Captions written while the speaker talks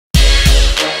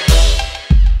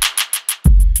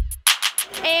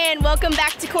And welcome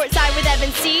back to Courtside with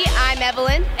EP02. I'm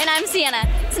Evelyn. And I'm Sienna.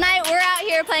 Tonight we're out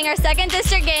here playing our second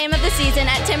district game of the season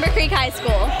at Timber Creek High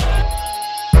School.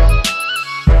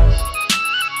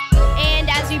 And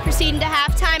as we proceed into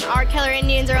halftime, our Keller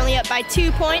Indians are only up by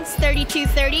 2 points,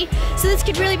 32-30. So this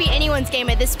could really be anyone's game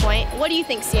at this point. What do you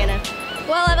think, Sienna?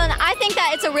 Well, Evelyn, I think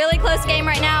that it's a really close game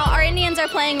right now. Our Indians are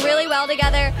playing really well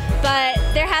together, but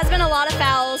there has been a lot of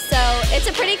fouls, so it's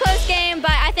a pretty close game,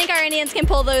 but I think our Indians can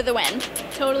pull through the win.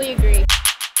 Totally agree.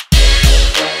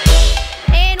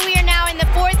 And we are now in the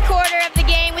fourth quarter of the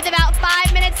game with about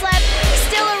 5 minutes left.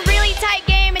 Still a really tight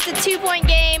game. It's a 2-point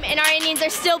game, and our Indians are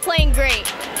still playing great.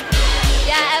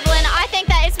 Yeah, Evelyn, I think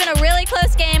that it's been a really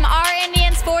close game. Our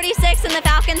Indians 46 and the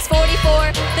Falcons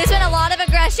 44. There's been a lot of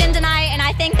aggression tonight, and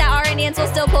I think that our Indians will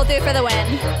still pull through for the win.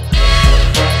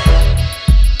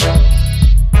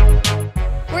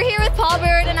 We're here with Paul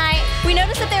Brewer tonight. We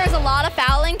noticed that there was a lot of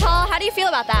fouling. Paul, how do you feel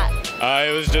about that?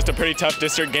 It was just a pretty tough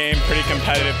district game, pretty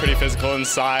competitive, pretty physical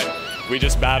inside. We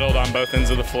just battled on both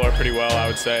ends of the floor pretty well, I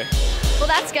would say. Well,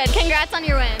 that's good. Congrats on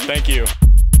your win. Thank you.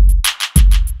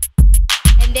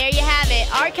 And there you have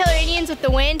it, our Keller Indians with the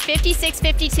win,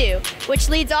 56-52, which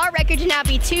leads our record to now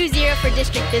be 2-0 for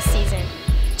district this season.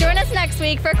 Join us next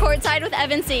week for Courtside with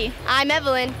EP02. I'm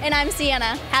Evelyn. And I'm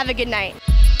Sienna. Have a good night.